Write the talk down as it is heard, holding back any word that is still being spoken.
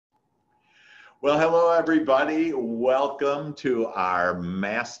Well, hello, everybody. Welcome to our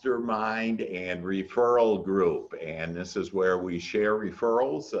mastermind and referral group. And this is where we share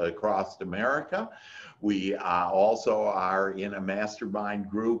referrals across America. We also are in a mastermind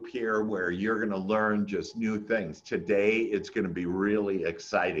group here where you're going to learn just new things. Today, it's going to be really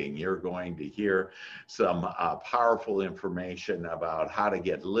exciting. You're going to hear some powerful information about how to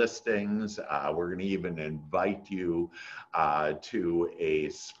get listings. We're going to even invite you to a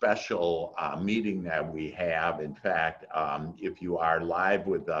special meeting that we have. In fact, if you are live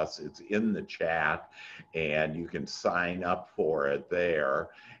with us, it's in the chat and you can sign up for it there.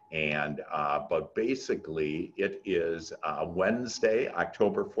 But basically it is Wednesday,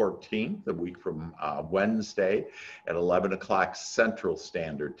 October 14th, a week from Wednesday at 11 o'clock Central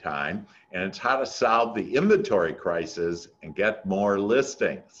Standard Time. And it's how to solve the inventory crisis and get more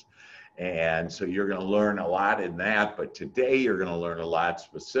listings. And so you're going to learn a lot in that, but today you're going to learn a lot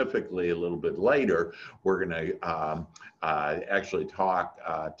specifically a little bit later. We're going to actually talk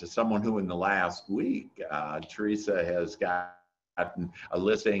to someone who in the last week, Teresa has gotten a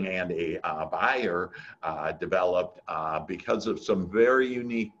listing and a buyer developed because of some very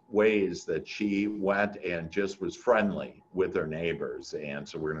unique ways that she went and just was friendly with her neighbors. And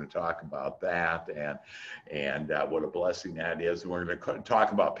so we're going to talk about that and what a blessing that is. We're going to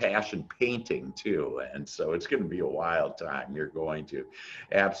talk about passion painting too. And so it's going to be a wild time. You're going to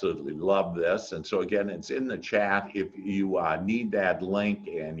absolutely love this. And so again, it's in the chat. If you need that link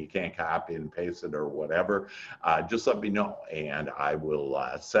and you can't copy and paste it or whatever, just let me know and I will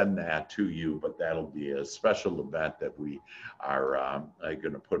send that to you. But that'll be a special event that we are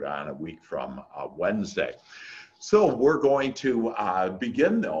going to put on a week from Wednesday. So we're going to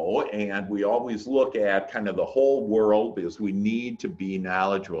begin though, and we always look at kind of the whole world because we need to be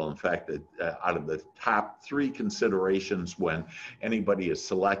knowledgeable. In fact, out of the top 3 considerations when anybody is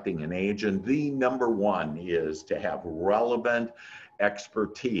selecting an agent, the number one is to have relevant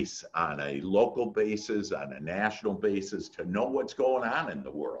expertise on a local basis, on a national basis, to know what's going on in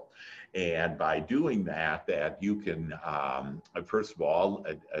the world. And by doing that, you can, first of all,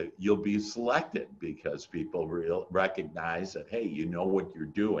 you'll be selected because people recognize that, hey, you know what you're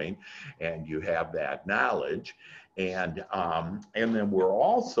doing and you have that knowledge. And then we're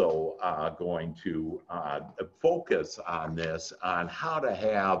also going to focus on this, on how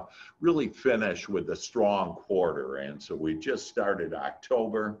to really finish with a strong quarter. And so we just started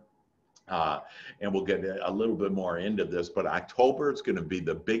October. And we'll get a little bit more into this, but October is going to be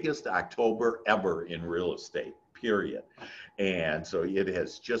the biggest October ever in real estate, period. And so it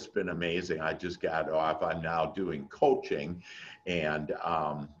has just been amazing. I just got off. I'm now doing coaching and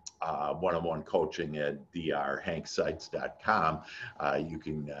one-on-one coaching at drhanksites.com. You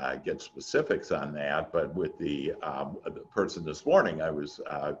can get specifics on that, but with the person this morning, I was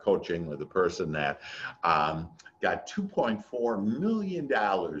coaching with a person that got $2.4 million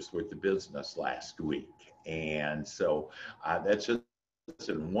worth of business last week. And so that's just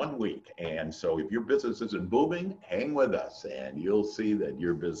in 1 week. And so if your business isn't booming, hang with us and you'll see that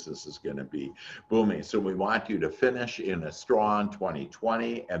your business is going to be booming. So we want you to finish in a strong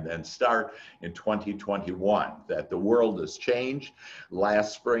 2020 and then start in 2021. That the world has changed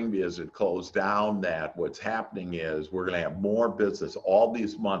last spring because it closed down, that what's happening is we're going to have more business all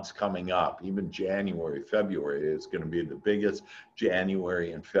these months coming up. Even January, February is going to be the biggest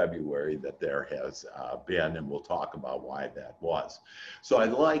January and February that there has been, and we'll talk about why that was. So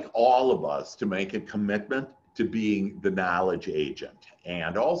I'd like all of us to make a commitment to being the knowledge agent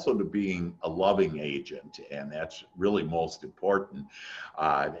and also to being a loving agent, and that's really most important.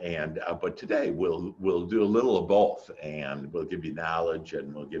 But today we'll do a little of both, and we'll give you knowledge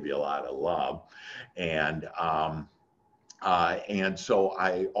and we'll give you a lot of love. And so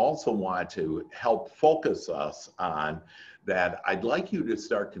I also want to help focus us on that. I'd like you to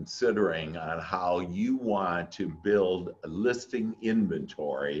start considering on how you want to build a listing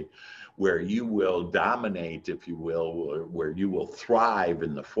inventory where you will dominate, if you will, where you will thrive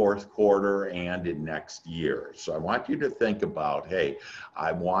in the fourth quarter and in next year. So I want you to think about, hey,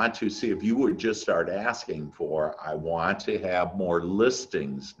 I want to see if you would just start asking for, I want to have more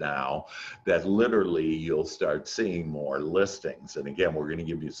listings now, that literally you'll start seeing more listings. And again, we're going to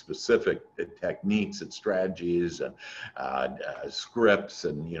give you specific techniques and strategies and scripts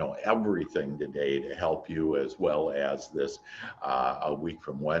and everything today to help you, as well as this a week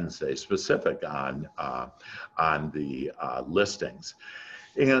from Wednesday specific on the listings.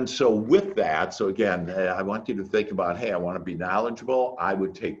 And so with that, so again, I want you to think about, hey, I want to be knowledgeable. I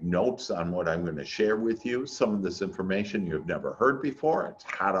would take notes on what I'm going to share with you. Some of this information you've never heard before. It's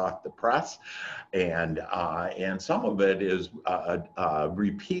hot off the press. And some of it is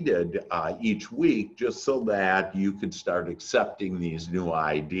repeated each week just so that you can start accepting these new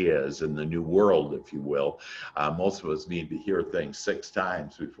ideas in the new world, if you will. Most of us need to hear things 6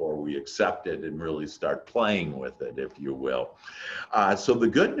 times before we accept it and really start playing with it, if you will. So the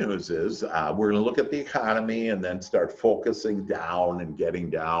good news is we're going to look at the economy and then start focusing down and getting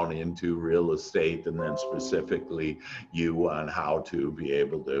down into real estate, and then specifically you on how to be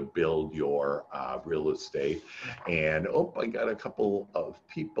able to build your real estate. And I got a couple of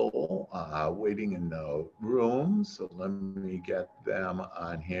people waiting in the room, so let me get them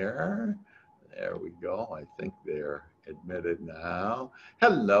on here. There we go. I think they're admitted now.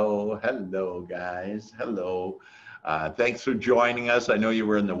 Hello, guys. Hello. Thanks for joining us. I know you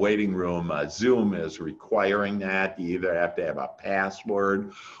were in the waiting room. Zoom is requiring that. You either have to have a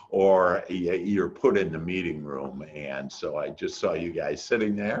password or you're put in the meeting room. And so I just saw you guys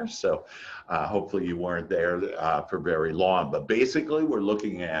sitting there. So hopefully you weren't there for very long. But basically, we're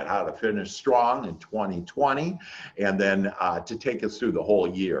looking at how to finish strong in 2020 and then to take us through the whole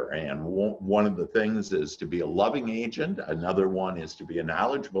year. And one of the things is to be a loving agent. Another one is to be a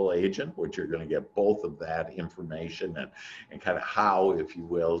knowledgeable agent, which you're going to get both of that information and kind of how, if you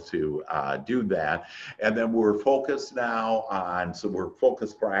will, to do that. And then we're focused now on, so we're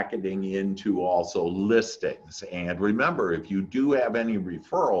focused bracketing into also listings. And remember, if you do have any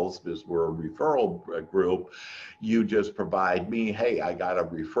referrals, because we're a referral group, you just provide me, hey, I got a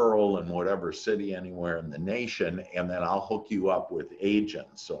referral in whatever city anywhere in the nation, and then I'll hook you up with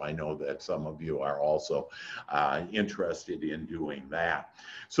agents. So I know that some of you are also interested in doing that.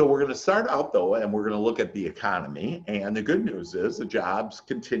 So we're going to start out though, and we're going to look at the economy. And the good news is the jobs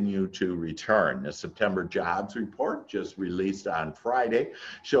continue to return. The September jobs report just released on Friday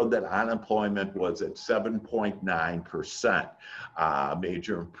showed that unemployment was at 7.9%,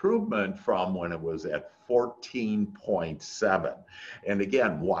 major improvement from when it was at 14.7. And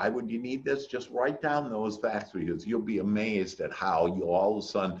again, why would you need this? Just write down those facts, because you'll be amazed at how you'll all of a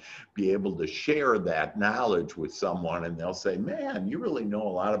sudden be able to share that knowledge with someone, and they'll say, man, you really know a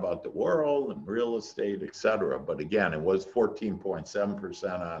lot about the world and real estate, et cetera. But again, it was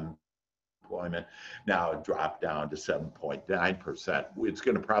 14.7% on employment. Now it dropped down to 7.9%. It's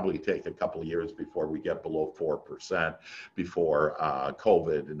going to probably take a couple of years before we get below 4%, before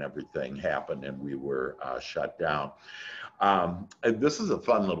COVID and everything happened and we were shut down. And this is a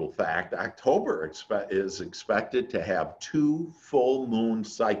fun little fact. October is expected to have 2 full moon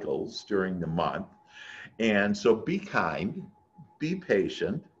cycles during the month. And so be kind, be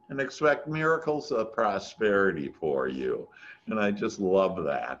patient, and expect miracles of prosperity for you. And I just love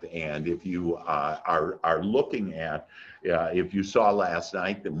that. And if you are looking at, if you saw last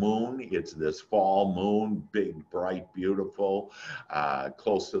night, the moon, it's this fall moon, big, bright, beautiful,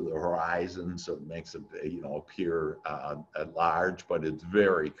 close to the horizon. So it makes it, appear at large, but it's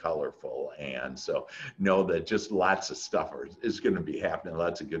very colorful. And so know that just lots of stuff is going to be happening.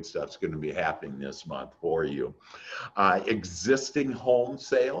 Lots of good stuff is going to be happening this month for you. Existing home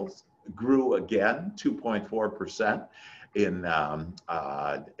sales grew again, 2.4%. And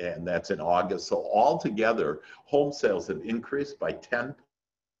that's in August. So altogether, home sales have increased by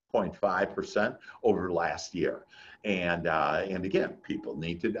 10.5% over last year. And again, people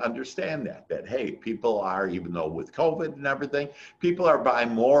need to understand that hey, people are, even though with COVID and everything, people are buying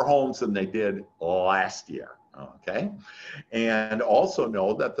more homes than they did last year. Okay. And also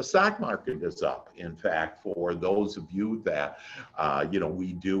know that the stock market is up. In fact, for those of you that,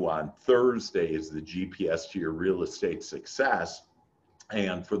 we do on Thursdays, the GPS to your real estate success.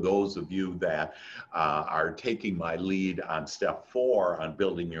 And for those of you that are taking my lead on step 4 on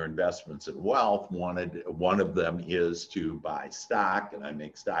building your investments and wealth, one of them is to buy stock, and I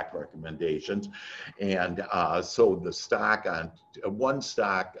make stock recommendations. And so the stock on one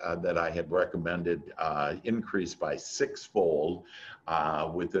stock that I had recommended increased by 6-fold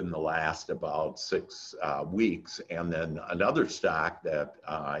within the last about 6 weeks. And then another stock that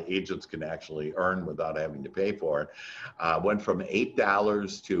agents can actually earn without having to pay for it went from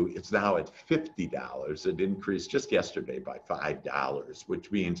 $8 to, it's now at $50. It increased just yesterday by $5, which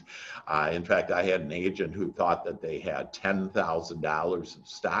means, in fact, I had an agent who thought that they had $10,000 of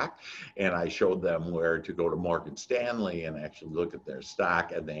stock, and I showed them where to go to Morgan Stanley and actually look at their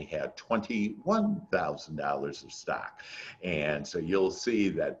stock, and they had $21,000 of stock. And so you'll see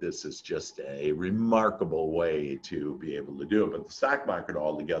that this is just a remarkable way to be able to do it. But the stock market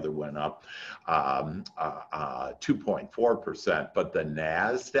altogether went up 2.4%, but the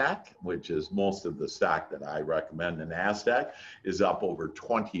NASDAQ, which is most of the stock that I recommend. The NASDAQ is up over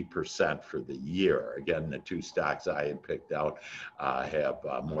 20% for the year. Again, the two stocks I had picked out have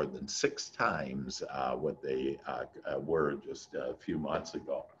more than 6 times what they were just a few months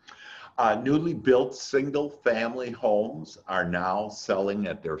ago. Newly built single-family homes are now selling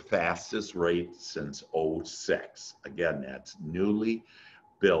at their fastest rate since '06. Again, that's newly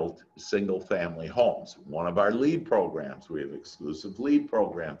built single-family homes. One of our lead programs, we have exclusive lead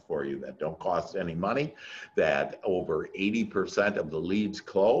programs for you that don't cost any money, that over 80% of the leads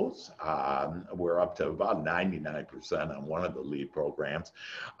close. We're up to about 99% on one of the lead programs.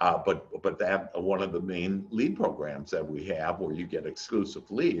 But that one of the main lead programs that we have where you get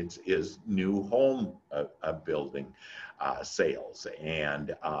exclusive leads is new home building sales.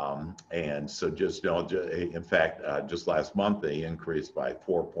 And so just know, in fact, just last month, they increased by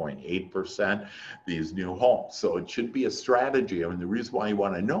 4.8% these new homes. So it should be a strategy. I mean, the reason why you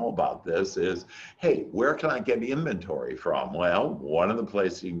want to know about this is, hey, where can I get inventory from? Well, one of the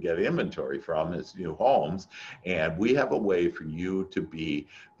places you can get inventory from is new homes. And we have a way for you to be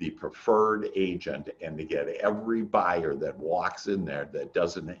the preferred agent and to get every buyer that walks in there that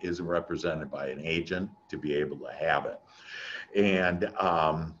isn't represented by an agent to be able to have it. And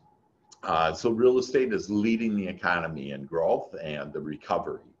so real estate is leading the economy in growth and the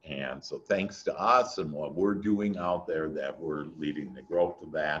recovery. And so thanks to us and what we're doing out there, that we're leading the growth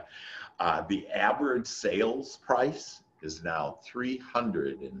of that. The average sales price is now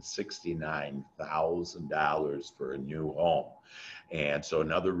 $369,000 for a new home. And so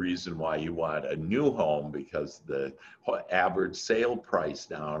another reason why you want a new home, because the average sale price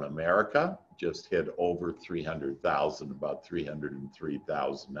now in America just hit over $300,000, about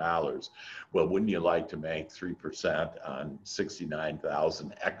 $303,000. Well, wouldn't you like to make 3% on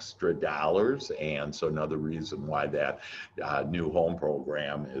 $69,000 extra dollars? And so another reason why that new home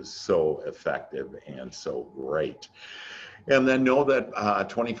program is so effective and so great. And then know that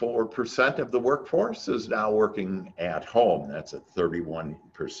 24% of the workforce is now working at home. That's a 31%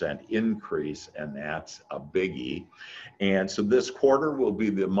 increase, and that's a biggie. And so this quarter will be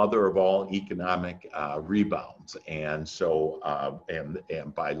the mother of all economic rebounds. And so, and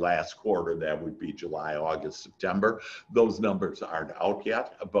by last quarter, that would be July, August, September. Those numbers aren't out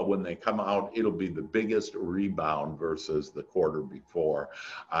yet, but when they come out, it'll be the biggest rebound versus the quarter before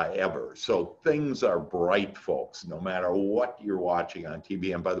ever. So things are bright, folks, no matter what you're watching on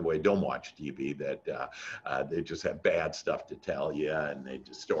TV. And by the way, don't watch TV. That they just have bad stuff to tell you, and they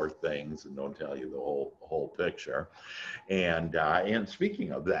distort things and don't tell you the whole picture. And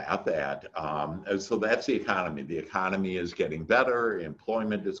speaking of that, so that's the economy. The economy is getting better.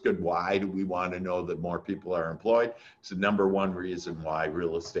 Employment is good. Why do we want to know that more people are employed? It's the number one reason why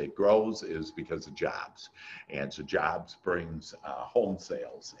real estate grows is because of jobs. And so jobs brings home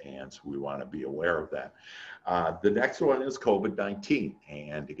sales. And so we want to be aware of that. The next one is COVID-19.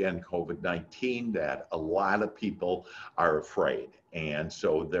 And again, COVID-19, that a lot of people are afraid. And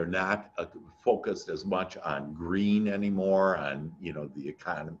so they're not focused as much on green anymore, on, you know, the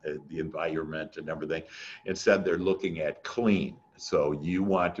economy, the environment and everything. Instead, they're looking at clean. So you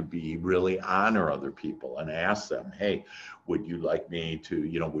want to be really honor other people and ask them, hey, would you like me to,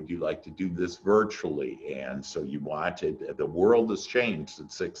 you know, would you like to do this virtually? And so you wanted, the world has changed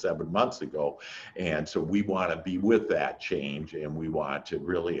since 6-7 months ago. And so we want to be with that change, and we want to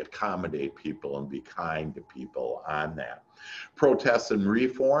really accommodate people and be kind to people on that. Protests and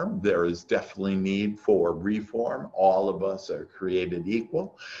reform, there is definitely need for reform. All of us are created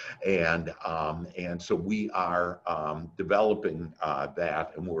equal. And so we are developing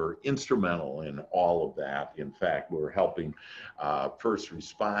that, and we're instrumental in all of that. In fact, we're helping first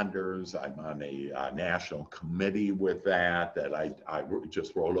responders. I'm on a national committee with that I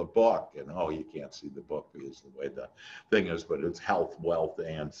just wrote a book, and oh, you can't see the book because the way the thing is, but it's Health, Wealth,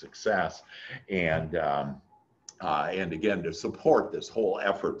 and Success. And again, to support this whole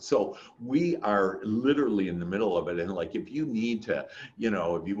effort. So we are literally in the middle of it. And like, if you need to, you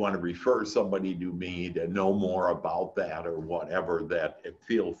know, if you want to refer somebody to me to know more about that or whatever, that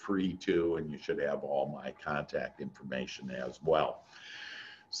feel free to, and you should have all my contact information as well.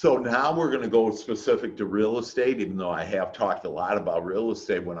 So now we're going to go specific to real estate, even though I have talked a lot about real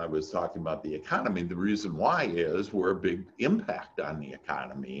estate when I was talking about the economy. The reason why is we're a big impact on the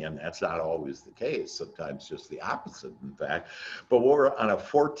economy, and that's not always the case. Sometimes just the opposite, in fact. But we're on a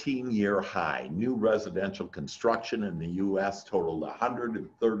 14-year high. New residential construction in the U.S. totaled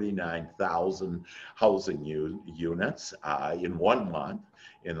 139,000 housing units in 1 month.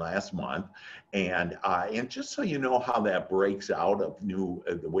 In last month, and just so you know how that breaks out of new,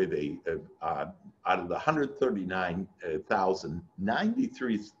 the way they out of the 139,000,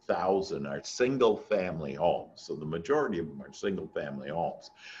 93,000 are single family homes. So the majority of them are single family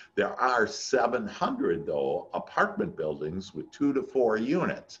homes. There are 700, though, apartment buildings with 2 to 4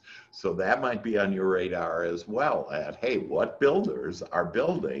 units. So that might be on your radar as well, at, hey, what builders are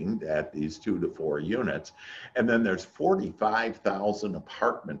building at these 2 to 4 units? And then there's 45,000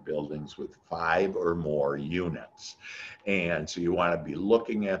 apartment buildings with 5 or more units. And so you want to be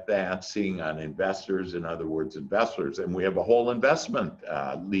looking at that, seeing on investors, in other words, investors. And we have a whole investment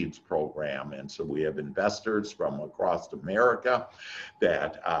leads program. And so we have investors from across America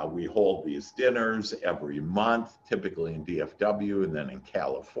that we hold these dinners every month, typically in DFW and then in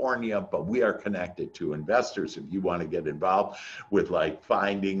California. But we are connected to investors. If you want to get involved with like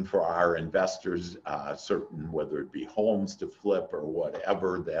finding for our investors certain, whether it be homes to flip or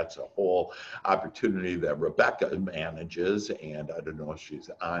whatever, that's a whole opportunity that Rebecca manages. And I don't know if she's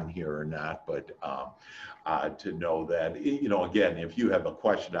on here or not, but to know that, you know, again, if you have a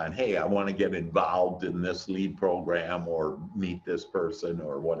question on, hey, I want to get involved in this lead program or meet this person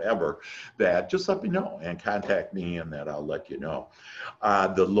or whatever, that just let me know and contact me, and that I'll let you know.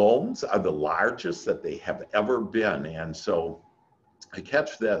 The loans are the largest that they have ever been. And so I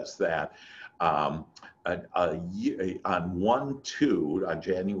catch this, that on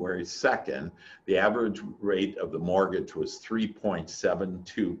January 2nd, the average rate of the mortgage was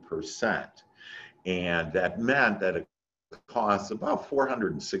 3.72%. And that meant that it costs about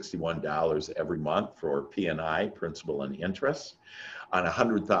 $461 every month for P&I, principal and interest, on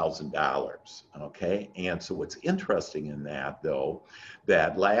 $100,000, okay? And so what's interesting in that, though,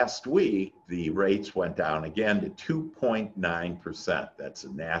 that last week, the rates went down again to 2.9%. That's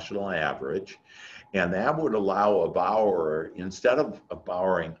a national average. And that would allow a borrower, instead of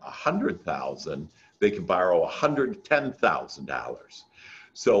borrowing $100,000, they can borrow $110,000.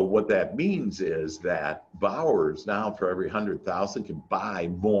 So what that means is that borrowers now, for every $100,000, can buy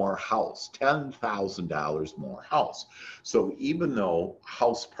more house, $10,000 more house. So even though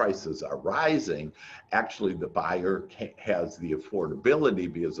house prices are rising, actually the buyer has the affordability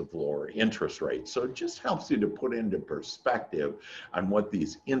because of lower interest rates. So it just helps you to put into perspective on what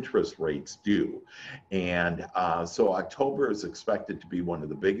these interest rates do. And so October is expected to be one of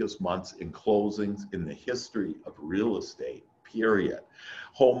the biggest months in closings in the history of real estate, period.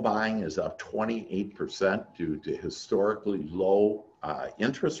 Home buying is up 28% due to historically low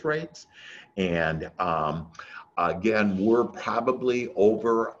interest rates. And again, we're probably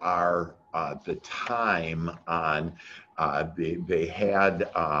over our the time on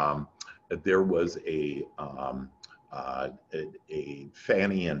there was a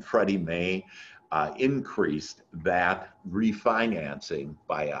Fannie and Freddie Mae increased that refinancing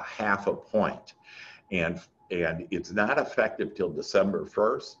by 0.5 point. And it's not effective till December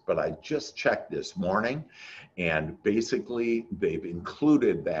 1st, but I just checked this morning, and basically they've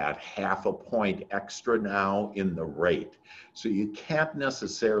included that 0.5 point extra now in the rate. So you can't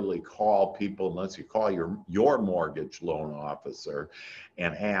necessarily call people, unless you call your mortgage loan officer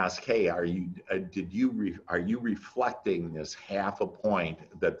and ask, hey, are you reflecting this 0.5 point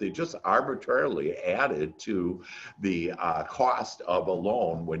that they just arbitrarily added to the cost of a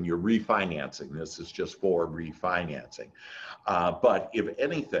loan when you're refinancing? This is just for refinancing. But if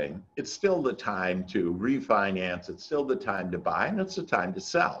anything, it's still the time to refinance. It's still the time to buy, and it's the time to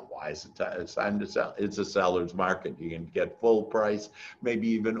sell. Why is it it's time to sell? It's a seller's market. You can get full price, maybe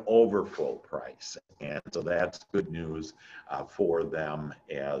even over full price. And so that's good news for them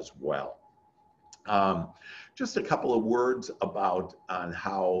as well. Just a couple of words on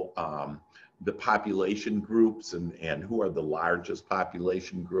how the population groups and who are the largest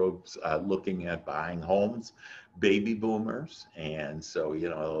population groups looking at buying homes. Baby boomers. And so, you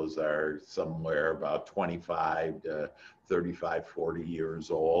know, those are somewhere about 25 to 35, 40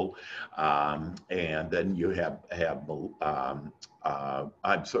 years old. And then you have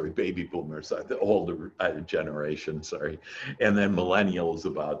I'm sorry, baby boomers, the older generation, sorry. And then millennials,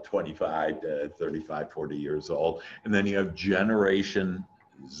 about 25 to 35, 40 years old. And then you have Generation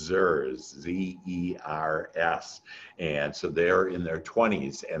Zers, Z-E-R-S. And so they're in their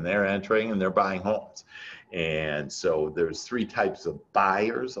 20s, and they're entering and they're buying homes. And so there's 3 types of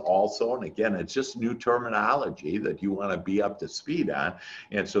buyers also. And again, it's just new terminology that you want to be up to speed on.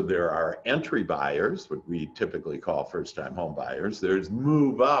 And so there are entry buyers, what we typically call first-time home buyers. There's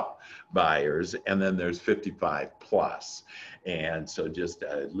move-up buyers, and then there's 55 plus. And so just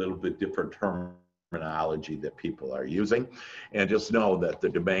a little bit different terminology that people are using. And just know that the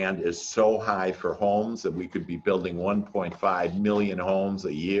demand is so high for homes that we could be building 1.5 million homes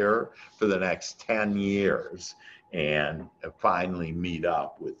a year for the next 10 years. and finally meet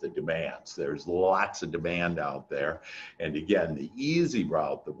up with the demands. There's lots of demand out there. And again, the easy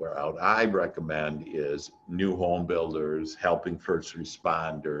route, the route I recommend is new home builders, helping first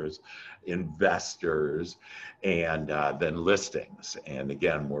responders, investors, and then listings. And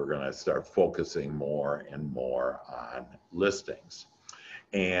again, we're going to start focusing more and more on listings.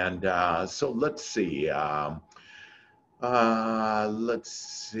 And so let's see. Let's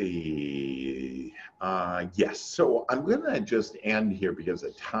see. Yes, so I'm going to just end here because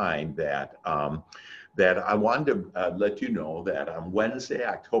of time that that I wanted to let you know that on Wednesday,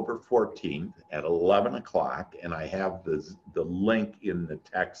 October 14th at 11 o'clock, and I have the link in the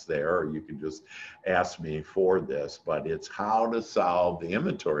text there, or you can just ask me for this, but it's how to solve the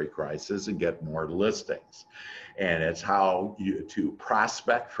inventory crisis and get more listings. And it's how to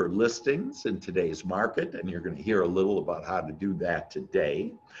prospect for listings in today's market. And you're going to hear a little about how to do that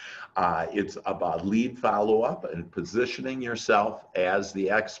today. It's about lead follow-up and positioning yourself as the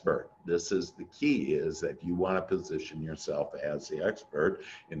expert. This is the key, is that you want to position yourself as the expert,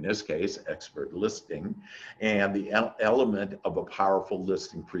 in this case, expert listing, and the element of a powerful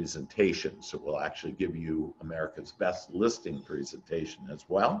listing presentation. So we'll actually give you America's best listing presentation as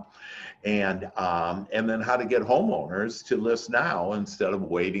well. And then how to get homeowners to list now instead of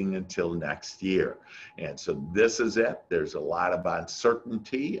waiting until next year. And so this is it. There's a lot of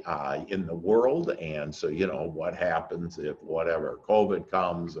uncertainty in the world. And so, you know, what happens if whatever COVID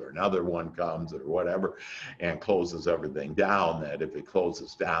comes or another one comes or whatever and closes everything down, that if it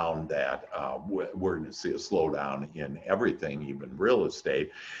closes down, that we're going to see a slowdown in everything, even real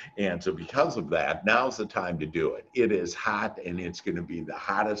estate. And so because of that, now's the time to do it. It is hot, and it's going to be the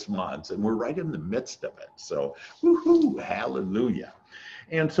hottest months, and we're right in the midst of it. So woohoo, hallelujah.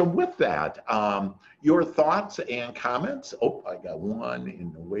 And so with that, your thoughts and comments. Oh, I got one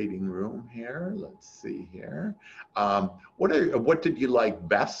in the waiting room here. Let's see here. What did you like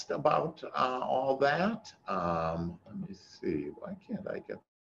best about all that? Let me see. Why can't I get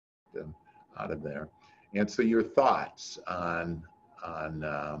them out of there? And so your thoughts on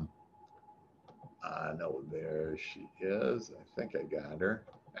oh, there she is. I think I got her.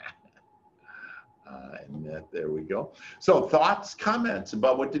 And there we go. So thoughts, comments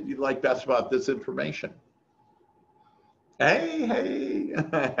about what did you like best about this information? Hey.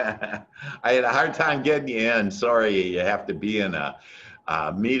 I had a hard time getting you in. Sorry, you have to be in a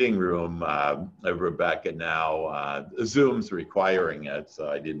meeting room, Rebecca, now. Zoom's requiring it, so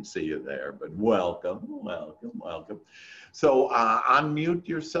I didn't see you there, but welcome. So unmute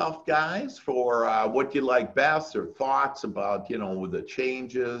yourself, guys, for what you like best or thoughts about, you know, the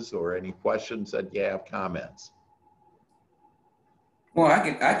changes or any questions that you have, comments. Well,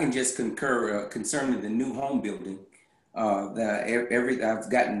 I can just concur concerning the new home building. I've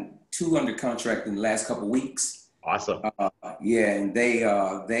gotten 2 under contract in the last couple of weeks. Awesome. Yeah, and they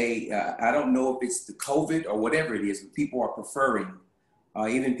I don't know if it's the COVID or whatever it is, but people are preferring,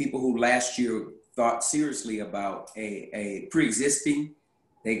 even people who last year thought seriously about a pre-existing,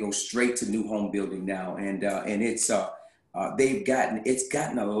 they go straight to new home building now, and it's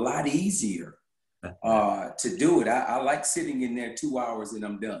gotten a lot easier to do it. I like sitting in there 2 hours and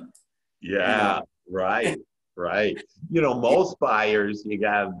I'm done. Yeah, right. You know, most buyers, you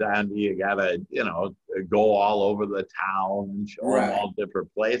gotta, you know, go all over the town and show them all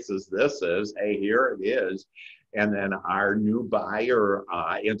different places. This is, hey, here it is. And then our new buyer,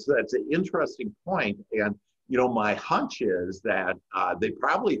 and so that's an interesting point. And, you know, my hunch is that they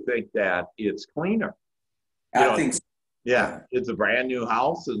probably think that it's cleaner. I think so. Yeah, it's a brand new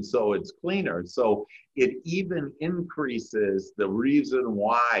house, and so it's cleaner. So it even increases the reason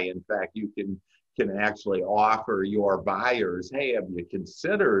why, in fact, you can actually offer your buyers, hey, have you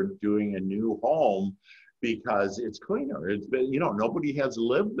considered doing a new home because it's cleaner? It's been, you know, nobody has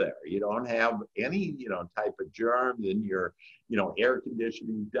lived there. You don't have any, you know, type of germs in your, you know, air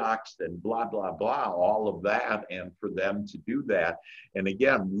conditioning ducts and blah, blah, blah, all of that. And for them to do that. And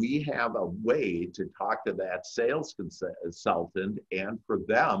again, we have a way to talk to that sales consultant and for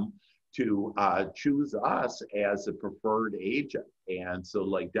them to choose us as a preferred agent. And so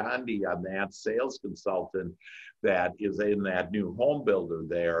like Dondi on that sales consultant that is in that new home builder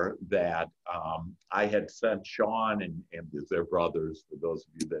there that I had sent Sean and because they're brothers, for those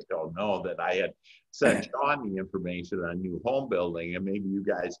of you that don't know, that I had sent Sean the information on new home building, and maybe you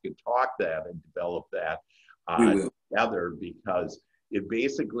guys could talk that and develop that together, because it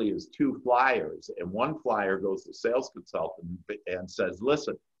basically is 2 flyers, and one flyer goes to sales consultant and says,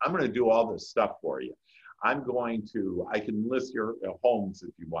 listen, I'm going to do all this stuff for you. I can list your homes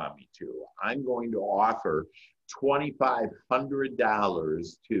if you want me to. I'm going to offer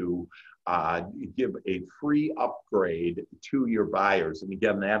 $2,500 to give a free upgrade to your buyers. And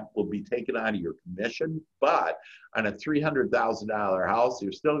again, that will be taken out of your commission, but on a $300,000 house,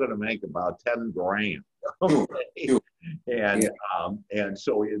 you're still going to make about 10 grand. Okay? And, and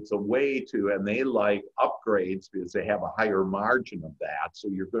so it's a way to, and they like upgrades because they have a higher margin of that. So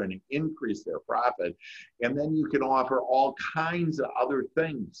you're going to increase their profit. And then you can offer all kinds of other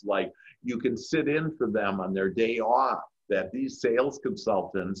things, like you can sit in for them on their day off, that these sales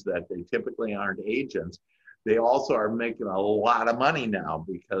consultants that they typically aren't agents, they also are making a lot of money now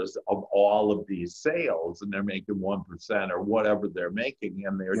because of all of these sales, and they're making 1% or whatever they're making,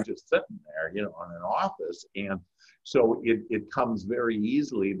 and they're just sitting there, you know, in an office. And so it comes very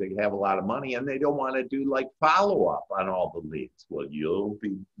easily. They have a lot of money and they don't want to do like follow-up on all the leads. Well, you'll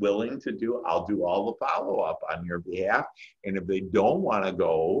be willing to do, I'll do all the follow-up on your behalf. And if they don't want to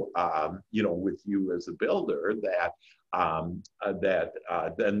go, you know, with you as a builder,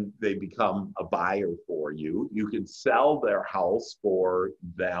 then they become a buyer for you. You can sell their house for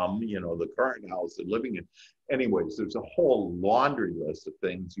them, you know, the current house they're living in. Anyways, there's a whole laundry list of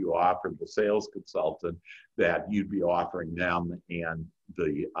things you offer the sales consultant that you'd be offering them and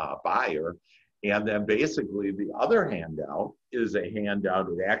the buyer. And then basically the other handout is a handout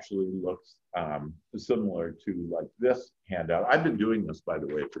that actually looks similar to like this handout. I've been doing this, by the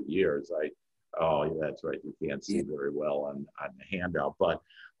way, for years. Oh, yeah, that's right. You can't see very well on the handout, but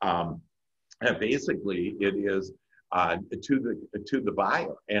and basically it is to the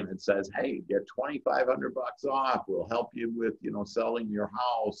buyer, and it says, "Hey, get $2,500 off. We'll help you with, you know, selling your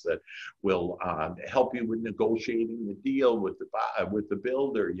house. That will help you with negotiating the deal with the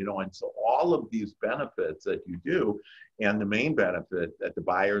builder, you know." And so all of these benefits that you do, and the main benefit that the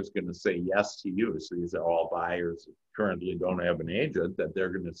buyer is going to say yes to you. So these are all buyers who currently don't have an agent, that they're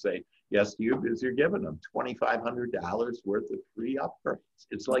going to say yes to you because you're giving them $2,500 worth of free upgrades.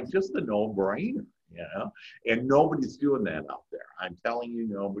 It's like just a no-brainer, you know, and nobody's doing that out there. I'm telling you,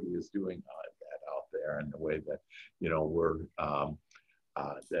 nobody is doing that out there in the way that, you know, we're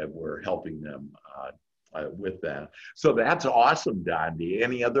helping them with that. So that's awesome, Dondi.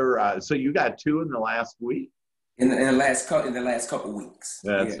 Any other? So you got 2 in the last week? In the last couple weeks.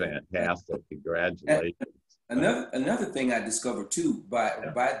 That's fantastic. Congratulations. Another thing I discovered too by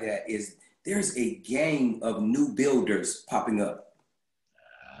that is there's a gang of new builders popping up.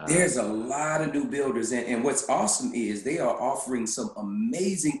 There's a lot of new builders, and what's awesome is they are offering some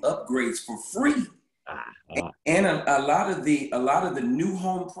amazing upgrades for free. And a lot of the new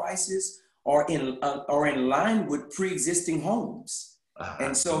home prices are in line with pre-existing homes.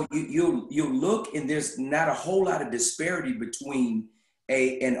 And so you'll look, and there's not a whole lot of disparity between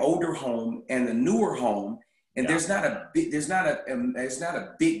an older home and a newer home. And there's not a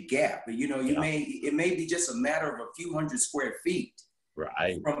big gap. You know, it may be just a matter of a few hundred square feet.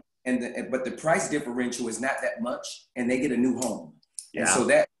 Right. But the price differential is not that much, and they get a new home. Yeah. And so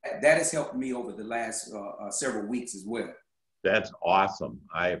that has helped me over the last several weeks as well. That's awesome.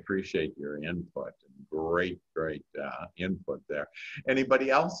 I appreciate your input. Great input there. Anybody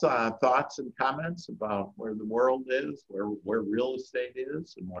else thoughts and comments about where the world is, where real estate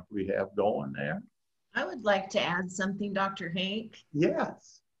is, and what we have going there? I would like to add something, Dr. Hank.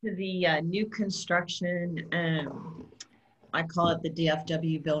 Yes. To the new construction, I call it the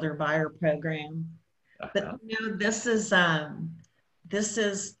DFW Builder Buyer Program. But you know, this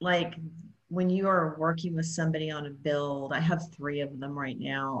is like when you are working with somebody on a build. I have 3 of them right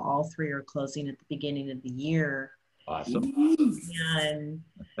now. All 3 are closing at the beginning of the year. Awesome. And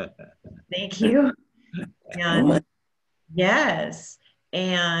thank you. And yes.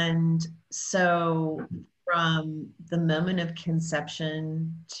 And so from the moment of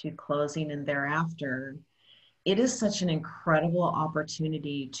conception to closing and thereafter, it is such an incredible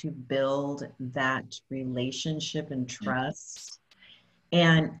opportunity to build that relationship and trust.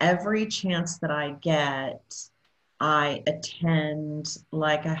 And every chance that I get, I attend.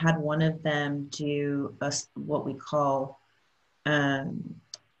 Like I had one of them do what we call a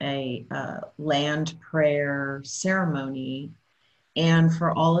land prayer ceremony. And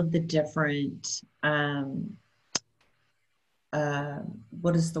for all of the different,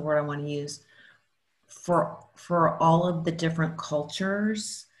 what is the word I want to use? For all of the different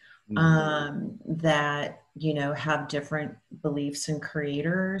cultures that, you know, have different beliefs and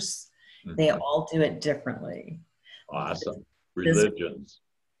creators, they all do it differently. Awesome. Religions,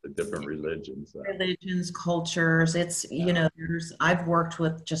 the different religions. Religions, cultures. It's, you know, I've worked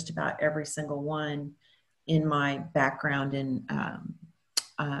with just about every single one in my background in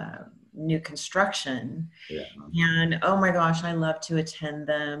new construction. Yeah. And oh my gosh, I love to attend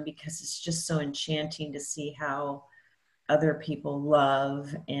them because it's just so enchanting to see how other people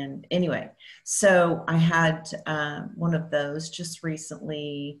love. And anyway, so I had one of those just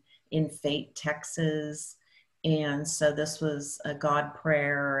recently in Fate, Texas. And so this was a God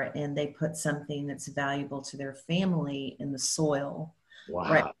prayer, and they put something that's valuable to their family in the soil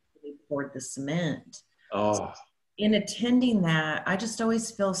right Wow. before they poured the cement. Oh, In attending that, I just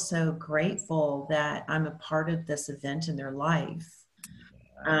always feel so grateful that I'm a part of this event in their life.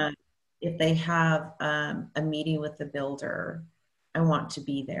 Um, if they have a meeting with the builder, I want to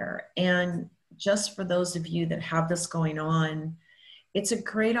be there. And just for those of you that have this going on, it's a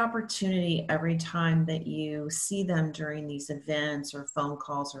great opportunity every time that you see them during these events or phone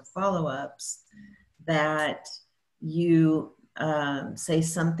calls or follow-ups that you say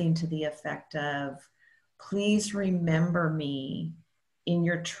something to the effect of, please remember me in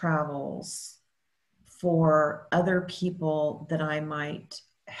your travels for other people that I might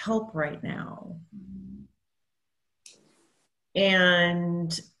help right now.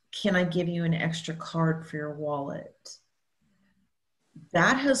 And can I give you an extra card for your wallet?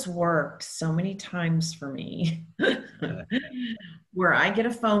 That has worked so many times for me where I get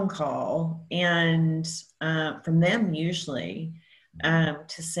a phone call and from them usually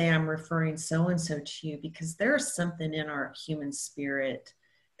to say, I'm referring so-and-so to you, because there's something in our human spirit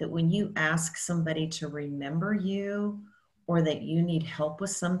that when you ask somebody to remember you or that you need help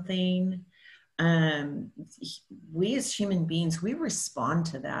with something, we as human beings, we respond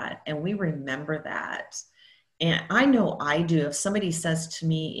to that and we remember that. And I know I do. If somebody says to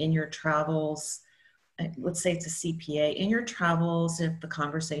me in your travels, let's say it's a CPA, in your travels, if the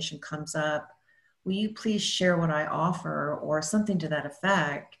conversation comes up, will you please share what I offer or something to that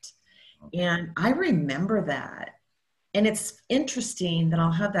effect? And I remember that. And it's interesting that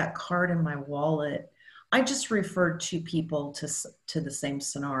I'll have that card in my wallet. I just referred two people to the same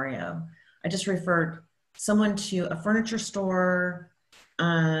scenario. I just referred someone to a furniture store,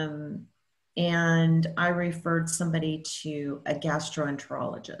 and I referred somebody to a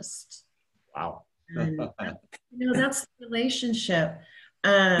gastroenterologist. wow. And that's the relationship.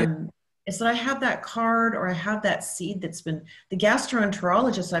 Yeah. Is that I have that card or I have that seed that's been the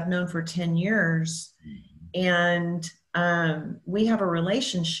gastroenterologist I've known for 10 years. And we have a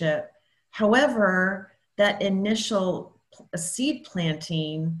relationship. However, that initial seed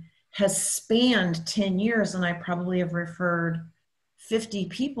planting has spanned 10 years, and I probably have referred 50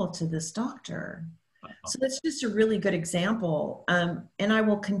 people to this doctor. So that's just a really good example. And I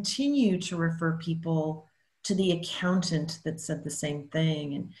will continue to refer people to the accountant that said the same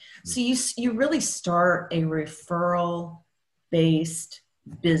thing. And so you really start a referral-based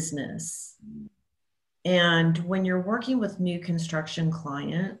business. And when you're working with new construction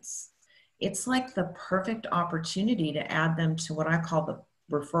clients, it's like the perfect opportunity to add them to what I call the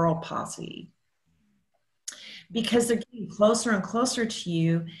referral posse. Because they're getting closer and closer to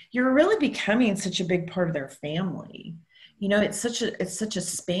you, you're really becoming such a big part of their family. You know, it's such a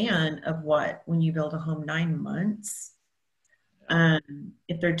span of when you build a home, 9 months.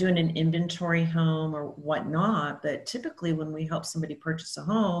 If they're doing an inventory home or whatnot, but typically when we help somebody purchase a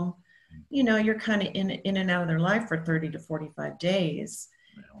home, you know, you're kind of in and out of their life for 30 to 45 days.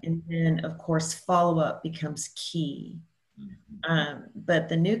 And then of course, follow-up becomes key. But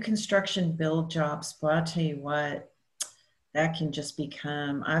the new construction build jobs, well, I'll tell you what, that can just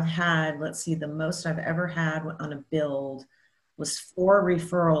become, I've had, let's see, the most I've ever had on a build was 4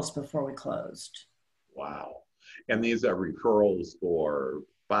 referrals before we closed. Wow. And these are referrals for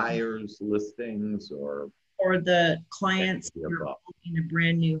buyers, listings, or the clients who are building a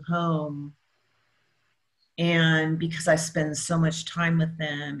brand new home. And because I spend so much time with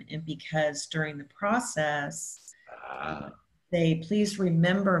them, and because during the process, they please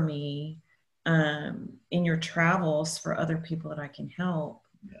remember me in your travels for other people that I can help.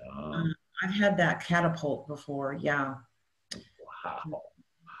 I've had that catapult before. Yeah. Wow.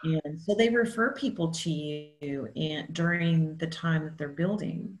 And so they refer people to you during the time that they're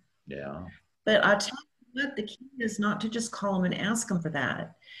building. Yeah. But I'll tell you what, the key is not to just call them and ask them for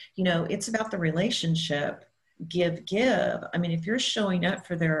that. You know, it's about the relationship, give. I mean, if you're showing up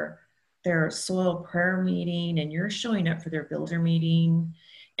for their soil prayer meeting and you're showing up for their builder meeting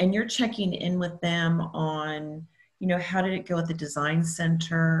and you're checking in with them on, you know, how did it go at the design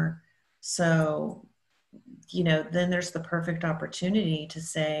center? So, you know, then there's the perfect opportunity to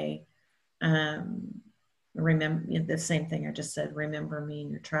say, remember the same thing I just said, remember me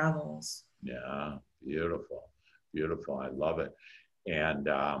in your travels. Yeah. Beautiful. Beautiful. I love it.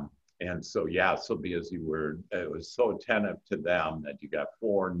 And so, yeah, so because you were, it was so attentive to them that you got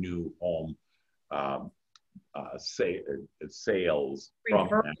 4 new home um, sales from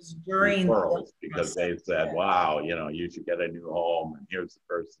them, during referrals, the because process. they said, wow, you know, you should get a new home, and here's the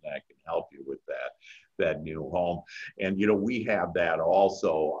person that can help you with that new home. And, you know, we have that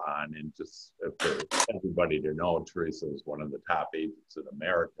also on, and just for everybody to know, Teresa is one of the top agents in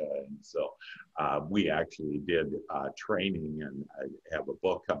America. And so we actually did training, and I have a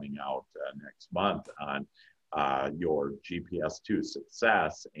book coming out next month on your GPS to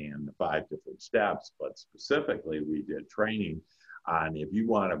success and the 5 different steps. But specifically, we did training on, if you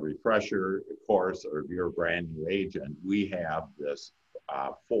want a refresher course or if you're a brand new agent, we have this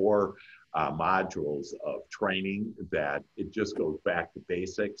 4 modules of training that it just goes back to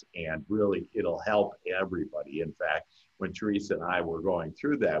basics, and really it'll help everybody. In fact, when Teresa and I were going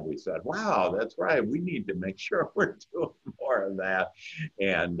through that, we said, wow, that's right, we need to make sure we're doing more of that.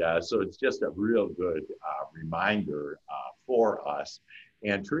 And so it's just a real good reminder for us.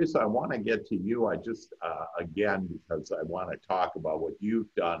 And Teresa, I want to get to you. I just, again, because I want to talk about what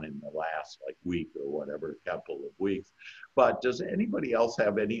you've done in the last week or whatever, couple of weeks. But does anybody else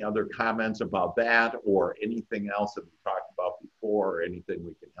have any other comments about that, or anything else that we talked about before, or anything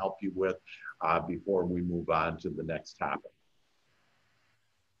we can help you with before we move on to the next topic?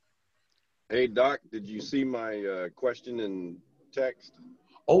 Hey, Doc, did you see my question in text?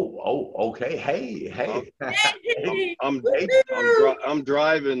 Okay. Hey. I'm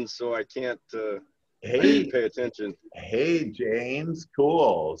driving, so I can't Hey, pay attention. Hey, James,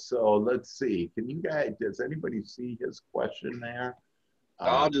 cool. So let's see. Does anybody see his question there?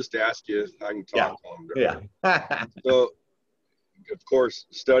 I'll just ask you. I can talk on him. Yeah. So, of course,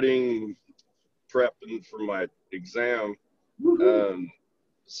 studying, prepping for my exam.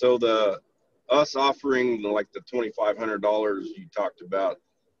 So us offering the $2,500 you talked about,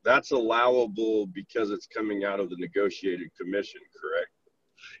 that's allowable because it's coming out of the negotiated commission, correct?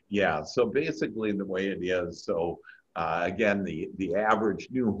 Yeah, so basically the way it is, so again, the average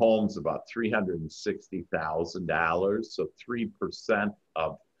new home's about $360,000. So 3%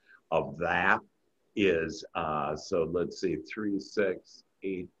 of that is, so let's see,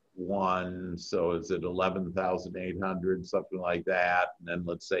 3,681. So is it 11,800, something like that? And then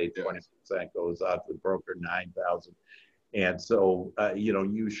let's say 20% goes out to the broker, 9,000. And so, you know,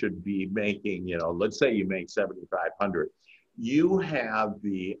 you should be making, you know, let's say you make 7,500. You have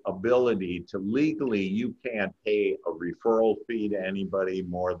the ability to legally, you can't pay a referral fee to anybody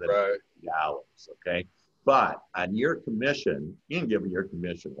more than $50, okay? But on your commission, you can give your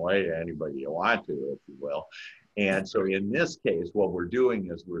commission away to anybody you want to, if you will. And so in this case, what we're doing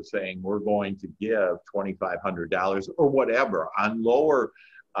is we're saying we're going to give $2,500 or whatever on lower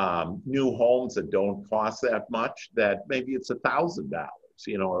new homes that don't cost that much, that maybe it's $1,000.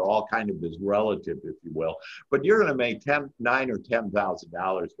 You know, it all kind of is relative, if you will. But you're going to make $9,000 or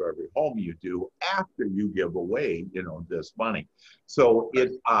 $10,000 for every home you do after you give away, you know, this money. So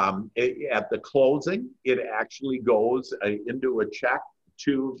at the closing, it actually goes into a check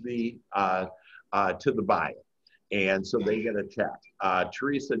to the buyer, and so they get a check.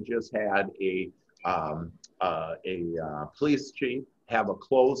 Teresa just had a police chief have a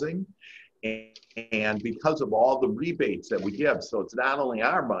closing. And because of all the rebates that we give, so it's not only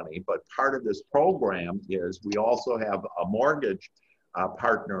our money, but part of this program is we also have a mortgage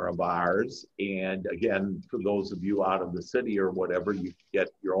partner of ours. And again, for those of you out of the city or whatever, you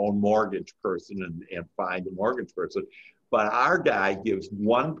get your own mortgage person and find a mortgage person. But our guy gives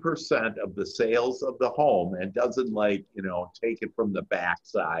 1% of the sales of the home and doesn't take it from the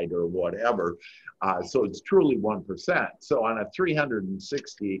backside or whatever. So it's truly 1%. So on a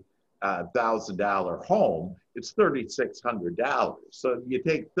 $360,000 home, it's $3,600. So you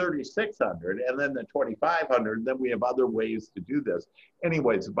take $3,600 and then the $2,500. Then we have other ways to do this.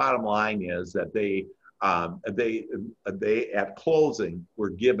 Anyways, the bottom line is that they at closing were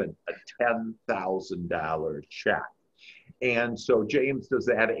given a $10,000 check. And so, James, does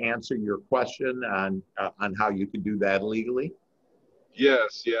that answer your question on how you can do that legally?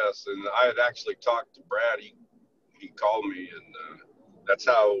 Yes. And I had actually talked to Brad. He called me, and that's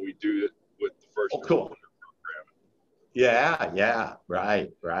how we do it with the first cool. Program. Yeah,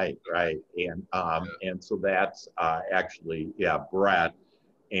 right. And so that's actually, Brett.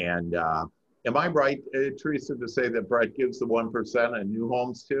 And am I right, Teresa, to say that Brett gives the 1% on new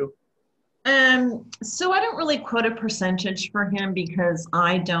homes too? So I don't really quote a percentage for him because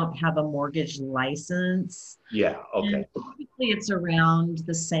I don't have a mortgage license. Yeah, okay. And typically it's around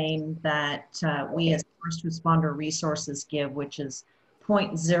the same that we as First Responder Resources give, which is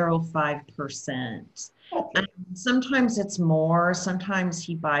 0.05%. Okay. Sometimes it's more, sometimes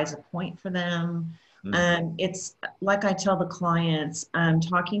he buys a point for them. It's like I tell the clients,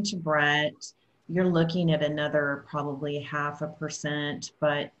 talking to Brett, you're looking at another probably 0.5%,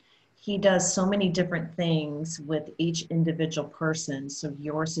 but he does so many different things with each individual person. So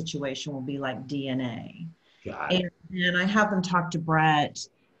your situation will be like DNA. Got it. And I have them talk to Brett,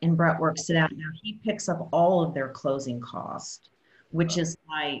 and Brett works it out. Now he picks up all of their closing cost, which is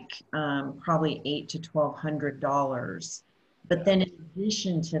like probably $800 to $1,200. But then in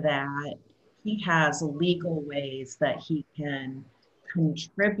addition to that, he has legal ways that he can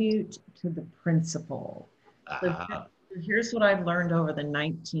contribute to the principal. So here's what I've learned over the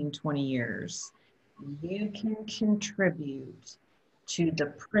 20 years. You can contribute to the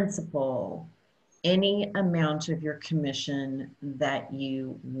principal any amount of your commission that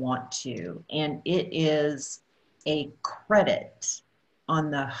you want to. And it is a credit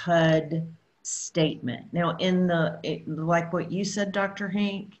on the HUD statement. Now, like what you said, Dr.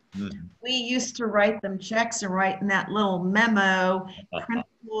 Hank, we used to write them checks and write in that little memo,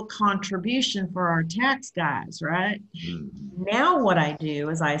 principal contribution for our tax guys, right? Now what I do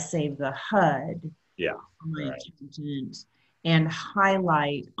is I save the HUD on my accountant and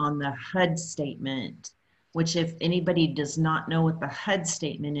highlight on the HUD statement, which if anybody does not know what the HUD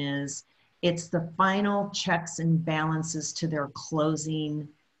statement is, it's the final checks and balances to their closing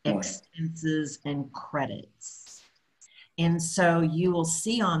expenses and credits. And so you will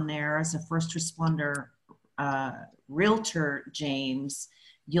see on there as a first responder realtor, James,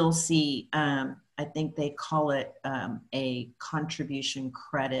 you'll see, I think they call it a contribution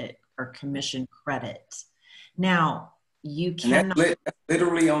credit or commission credit. Now, you cannot. And that's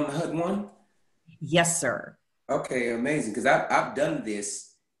literally on the HUD one? Yes, sir. Okay, amazing. Because I've done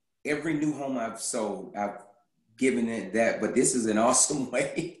this. Every new home I've sold, I've given it that, but this is an awesome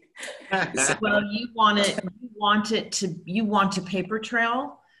way. Well, you want a paper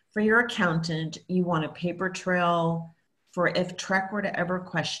trail for your accountant. You want a paper trail for if Trek were to ever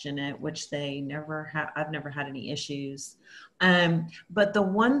question it, which they never have. I've never had any issues. But the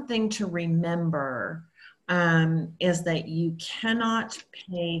one thing to remember is that you cannot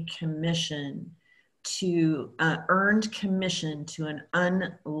pay commission to earned commission to an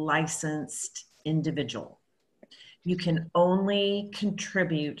unlicensed individual. You can only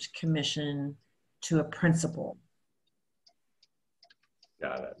contribute commission to a principal.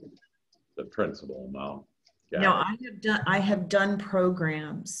 Got it. The principal amount. Now I have done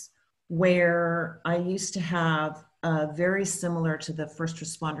programs where I used to have very similar to the First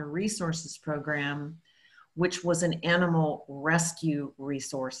Responder Resources Program, which was an animal rescue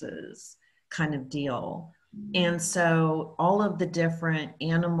resources kind of deal. And so all of the different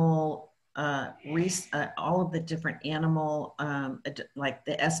animal like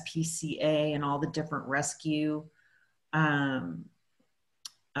the SPCA and all the different rescue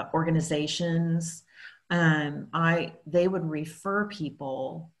organizations, they would refer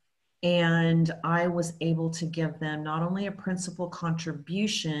people, and I was able to give them not only a principal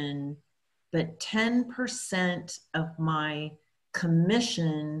contribution, but 10% of my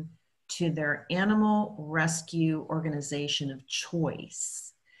commission to their animal rescue organization of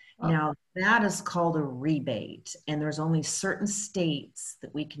choice. Now, that is called a rebate, and there's only certain states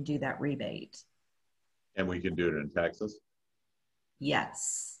that we can do that rebate. And we can do it in Texas?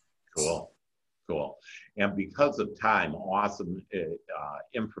 Yes. Cool. And because of time, awesome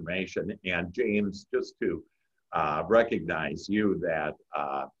information. And James, just to recognize you that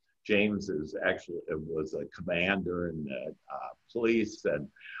James was a commander in the police,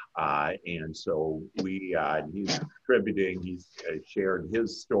 and so he's contributing. He's shared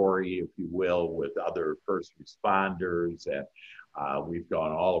his story, if you will, with other first responders, and we've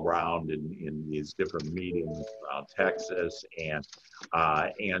gone all around in these different meetings around Texas, and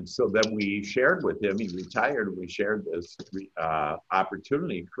so then we shared with him. He retired, and we shared this career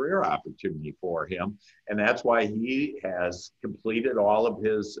opportunity for him, and that's why he has completed all of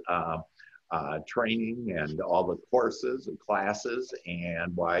his training and all the courses and classes,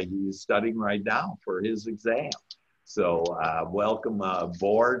 and why he's studying right now for his exam. So welcome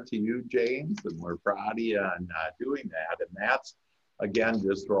aboard to you, James, and we're proud of you on doing that. And that's, again,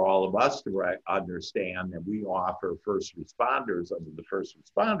 just for all of us to understand that we offer first responders under the First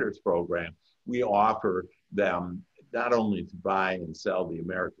Responders Program. We offer them not only to buy and sell the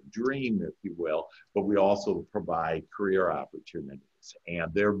American dream, if you will, but we also provide career opportunities.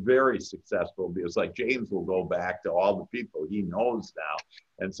 And they're very successful because, like, James will go back to all the people he knows now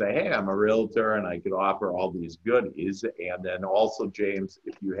and say, hey, I'm a realtor and I could offer all these goodies. And then also, James,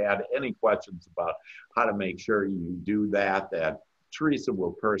 if you had any questions about how to make sure you do that Teresa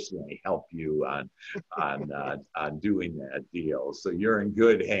will personally help you on doing that deal. So you're in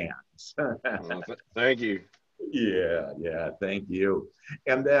good hands. Thank you. Yeah, thank you.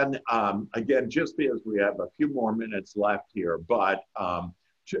 And then again, just because we have a few more minutes left here, but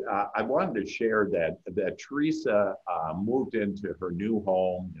I wanted to share that Teresa moved into her new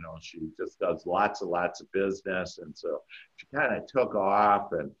home. You know, she just does lots of business, and so she kind of took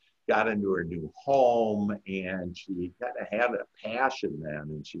off and got into her new home, and she kind of had a passion then,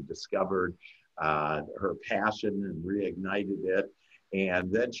 and she discovered her passion and reignited it.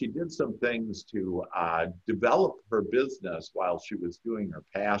 And then she did some things to develop her business while she was doing her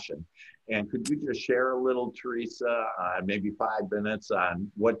passion. And could you just share a little, Teresa, maybe 5 minutes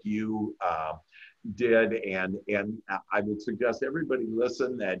on what you did? And I would suggest everybody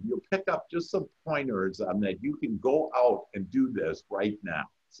listen, that you'll pick up just some pointers on that you can go out and do this right now.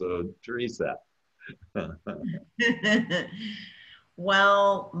 So Teresa.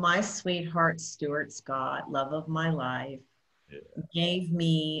 Well, my sweetheart, Stuart Scott, love of my life, gave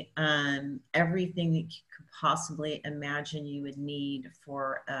me everything that you could possibly imagine you would need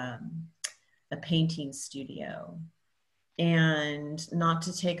for a painting studio. And not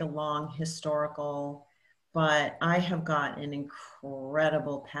to take a long historical, but I have got an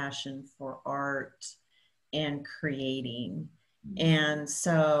incredible passion for art and creating. And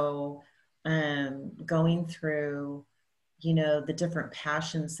so going through, you know, the different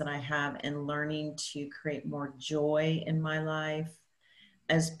passions that I have and learning to create more joy in my life.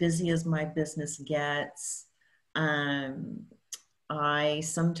 As busy as my business gets, I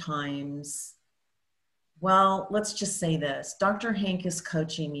sometimes, well, let's just say this. Dr. Hank is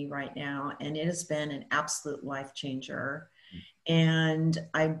coaching me right now, and it has been an absolute life changer. And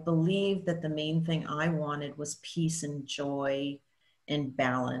I believe that the main thing I wanted was peace and joy and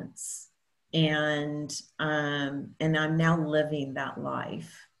balance. And I'm now living that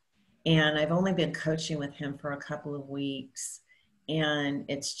life. And I've only been coaching with him for a couple of weeks. And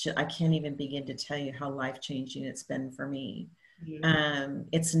it's just, I can't even begin to tell you how life-changing it's been for me.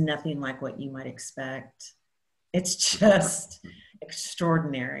 It's nothing like what you might expect. It's just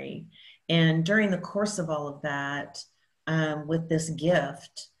extraordinary. And during the course of all of that, with this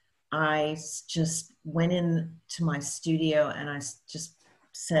gift, I just went into my studio and I just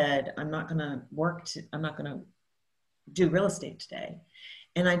said, I'm not going to do real estate today.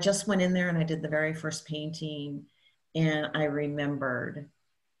 And I just went in there and I did the very first painting, and I remembered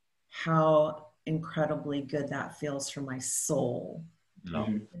how incredibly good that feels for my soul.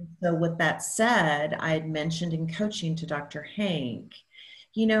 No. So with that said, I had mentioned in coaching to Dr. Hank,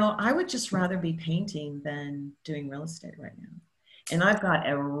 you know, I would just rather be painting than doing real estate right now. And I've got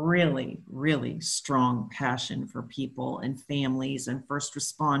a really, really strong passion for people and families and first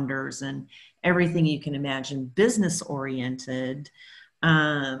responders and everything you can imagine, business oriented,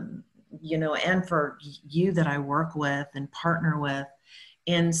 you know, and for you that I work with and partner with.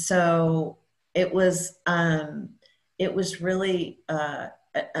 And so it was really,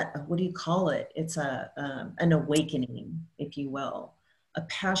 what do you call it? It's an awakening, if you will, a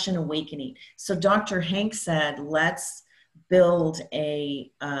passion awakening. So Dr. Hank said, let's build a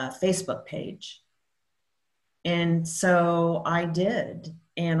Facebook page. And so I did,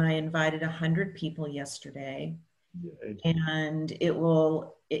 and I invited 100 people yesterday. And it's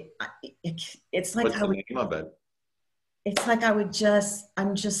like, what's the name of it? It's like I'm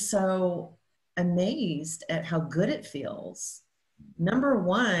just so amazed at how good it feels. Number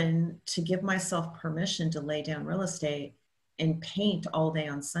one, to give myself permission to lay down real estate and paint all day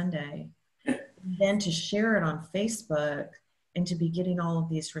on Sunday, then to share it on Facebook and to be getting all of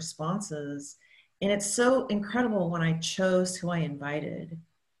these responses. And it's so incredible when I chose who I invited.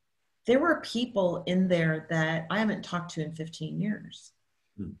 There were people in there that I haven't talked to in 15 years.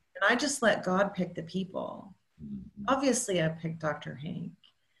 And I just let God pick the people. Obviously, I picked Dr. Hank.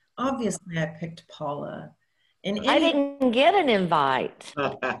 Obviously, I picked Paula. And I didn't get an invite.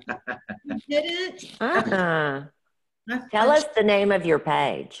 You didn't? Tell us the name of your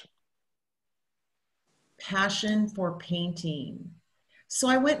page. Passion for Painting. So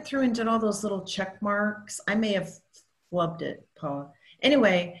I went through and did all those little check marks. I may have flubbed it, Paula.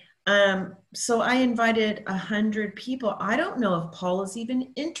 Anyway, so I invited 100 people. I don't know if Paula's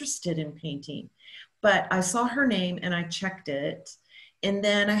even interested in painting, but I saw her name and I checked it. And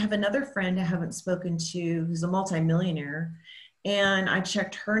then I have another friend I haven't spoken to who's a multimillionaire, and I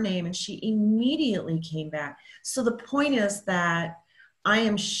checked her name and she immediately came back. So the point is that I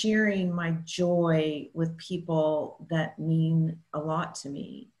am sharing my joy with people that mean a lot to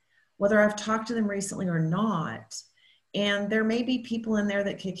me, whether I've talked to them recently or not. And there may be people in there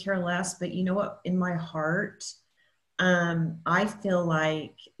that could care less, but you know what? In my heart, I feel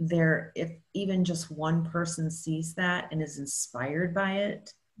like if even just one person sees that and is inspired by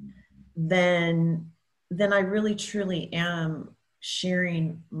it, then I really truly am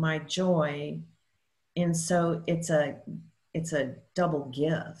sharing my joy. And so it's a double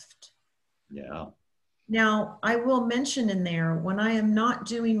gift. Yeah. Now, I will mention in there, when I am not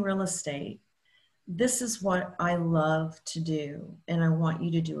doing real estate, this is what I love to do, and I want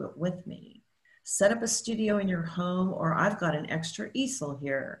you to do it with me. Set up a studio in your home, or I've got an extra easel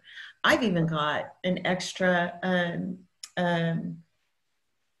here. I've even got an extra, oh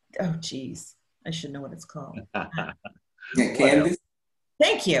geez, I should know what it's called. Yeah, canvas.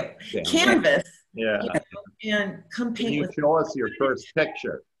 Thank you. Canvas. Yeah. You know, and come paint. Can you show us your first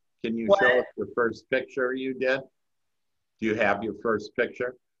picture? Can you show us your first picture you did? Do you have your first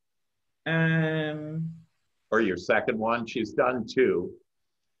picture? Or your second one? She's done 2.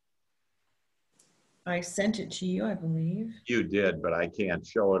 I sent it to you, I believe. You did, but I can't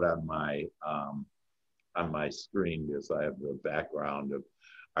show it on my screen because I have the background of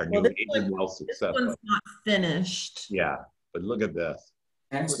our new Aging Wealth Success. This one's not finished. Yeah, but look at this.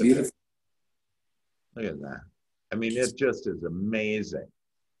 That's beautiful. Look at that. I mean, it just is amazing.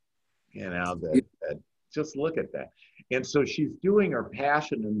 You know, just look at that. And so she's doing her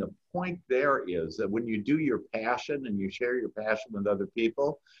passion. And the point there is that when you do your passion and you share your passion with other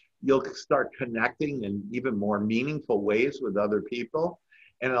people, you'll start connecting in even more meaningful ways with other people.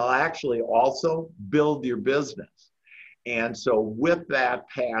 And it'll actually also build your business. And so with that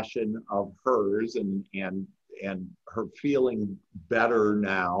passion of hers and her feeling better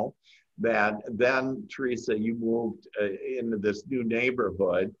now, that then, Teresa, you moved into this new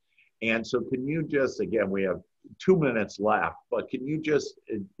neighborhood. And so can you just, again, we have 2 minutes left, but can you just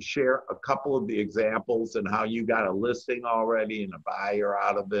share a couple of the examples and how you got a listing already and a buyer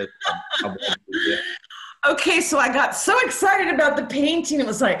out of it? Okay, so I got so excited about the painting. It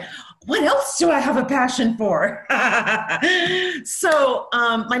was like, what else do I have a passion for? So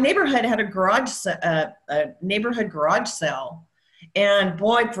my neighborhood had a neighborhood garage sale. And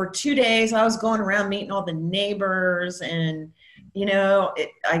boy, for 2 days, I was going around meeting all the neighbors. And, you know,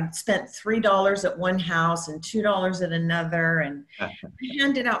 I spent $3 at one house and $2 at another. And I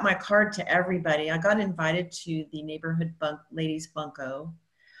handed out my card to everybody. I got invited to the neighborhood ladies bunko.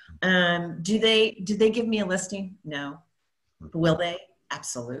 Did they give me a listing? No. Will they?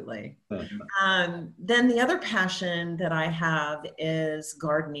 Absolutely. Then the other passion that I have is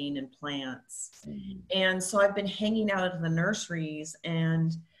gardening and plants. And so I've been hanging out at the nurseries,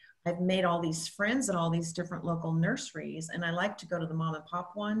 and I've made all these friends at all these different local nurseries. And I like to go to the mom and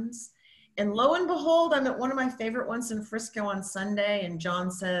pop ones. And lo and behold, I'm at one of my favorite ones in Frisco on Sunday. And John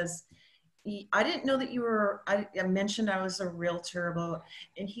says, I didn't know that you were, I mentioned I was a realtor,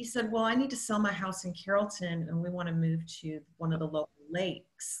 and he said, well, I need to sell my house in Carrollton and we want to move to one of the local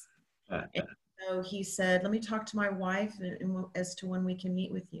lakes. And so he said, let me talk to my wife as to when we can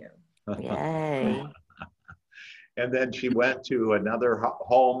meet with you. Yay. And then she went to another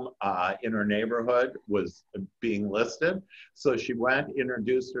home in her neighborhood, was being listed. So she went,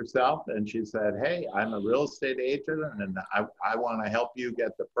 introduced herself, and she said, hey, I'm a real estate agent, and I want to help you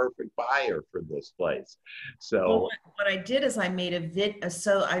get the perfect buyer for this place. So well, what I did is I made a video.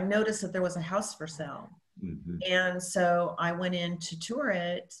 So I noticed that there was a house for sale. Mm-hmm. And so I went in to tour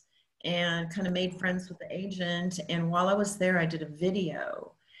it and kind of made friends with the agent. And while I was there, I did a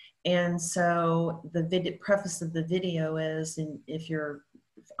video. And so the preface of the video is, and if you're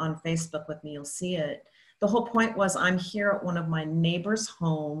on Facebook with me, you'll see it. The whole point was I'm here at one of my neighbor's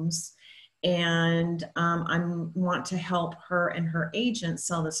homes, and I want to help her and her agent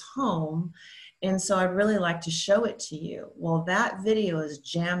sell this home. And so I'd really like to show it to you. Well, that video is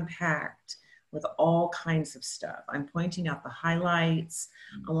jam-packed with all kinds of stuff. I'm pointing out the highlights.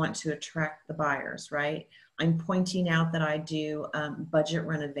 I want to attract the buyers, right? I'm pointing out that I do budget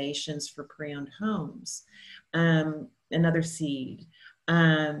renovations for pre-owned homes, another seed.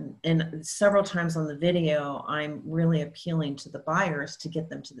 And several times on the video, I'm really appealing to the buyers to get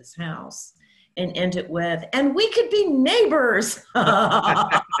them to this house, and end it with, and we could be neighbors. So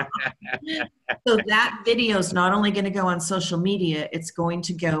that video is not only going to go on social media, it's going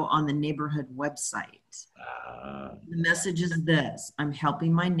to go on the neighborhood website. The message is this: I'm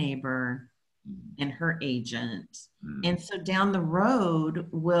helping my neighbor and her agent. And so down the road,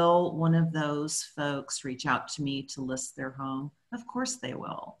 will one of those folks reach out to me to list their home? Of course they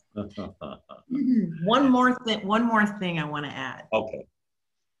will. One more thing I want to add.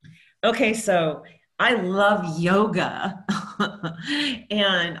 Okay, so I love yoga.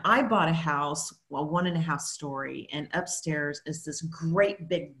 And I bought a house, well, 1.5 story, and upstairs is this great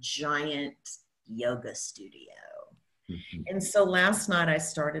big giant yoga studio. And so last night I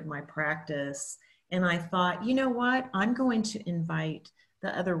started my practice and I thought, you know what? I'm going to invite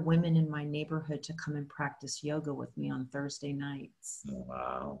the other women in my neighborhood to come and practice yoga with me on Thursday nights.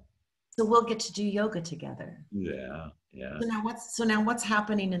 Wow. So we'll get to do yoga together. Yeah. Yeah. So now what's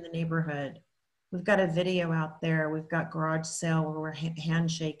happening in the neighborhood? We've got a video out there. We've got garage sale where we're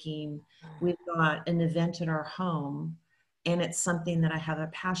handshaking. We've got an event at our home, and it's something that I have a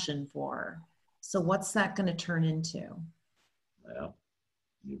passion for. So what's that going to turn into? Well,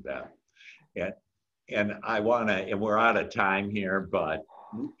 you bet. And I want to, and we're out of time here, but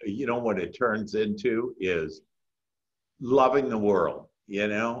you know what it turns into is loving the world, you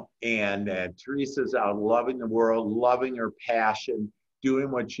know, and Teresa's out loving the world, loving her passion,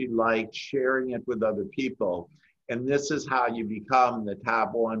 doing what she likes, sharing it with other people. And this is how you become the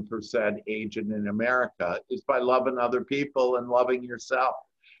top 1% agent in America, is by loving other people and loving yourself.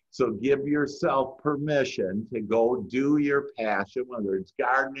 So give yourself permission to go do your passion, whether it's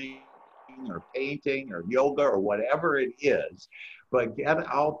gardening or painting or yoga or whatever it is, but get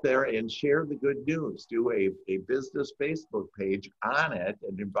out there and share the good news. Do a business Facebook page on it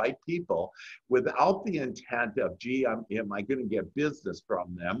and invite people without the intent of, gee, am I going to get business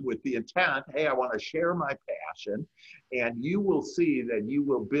from them? With the intent, hey, I want to share my passion. And you will see that you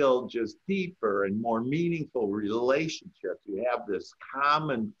will build just deeper and more meaningful relationships. You have this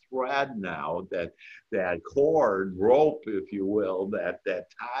common thread now, that cord, rope, if you will, that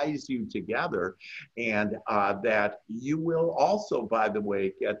ties you together, and that you will also, by the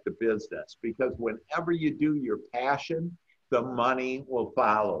way, get the business, because whenever you do your passion, the money will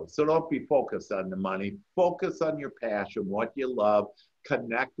follow. So don't be focused on the money. Focus on your passion, what you love.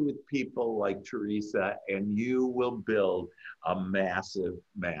 Connect with people like Teresa, and you will build a massive,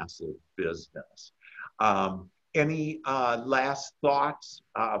 massive business. Any last thoughts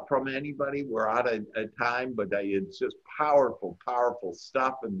from anybody? We're out of time, but it's just powerful, powerful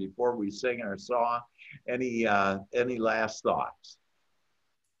stuff. And before we sing our song, any last thoughts?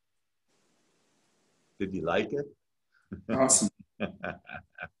 Did you like it? Awesome.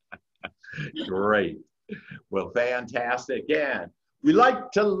 Great. Well, fantastic. And we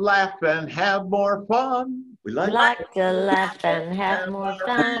like to laugh and have more fun. We like to laugh and have more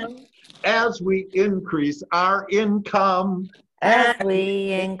fun. As we increase our income. As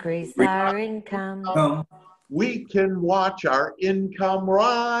we increase our income. We can watch our income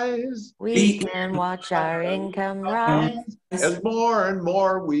rise. We can watch our income rise. As more and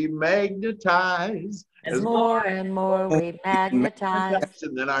more we magnetize. As more and more we magnetize.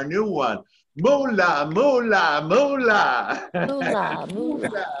 And then our new one. Moolah, moolah, moolah. Moolah,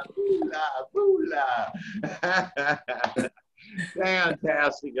 moolah. Moolah, moolah.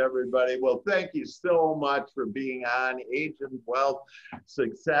 Fantastic, everybody. Well, thank you so much for being on Agent Wealth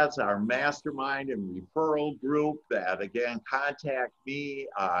Success, our mastermind and referral group. That, again, contact me.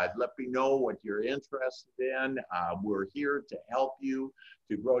 Let me know what you're interested in. We're here to help you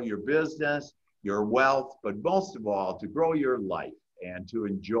to grow your business, your wealth, but most of all, to grow your life and to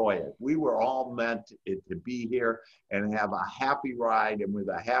enjoy it. We were all meant to be here and have a happy ride. And with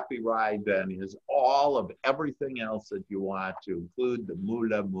a happy ride, then, is all of everything else that you want, to include the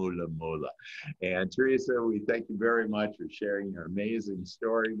moolah, moolah, moolah. And Teresa, we thank you very much for sharing your amazing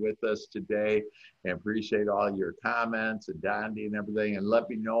story with us today, and appreciate all your comments and Dondi and everything. And let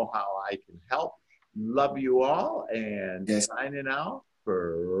me know how I can help. Love you all, and yes. Signing out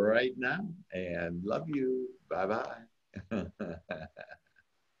for right now, and love you. Bye-bye.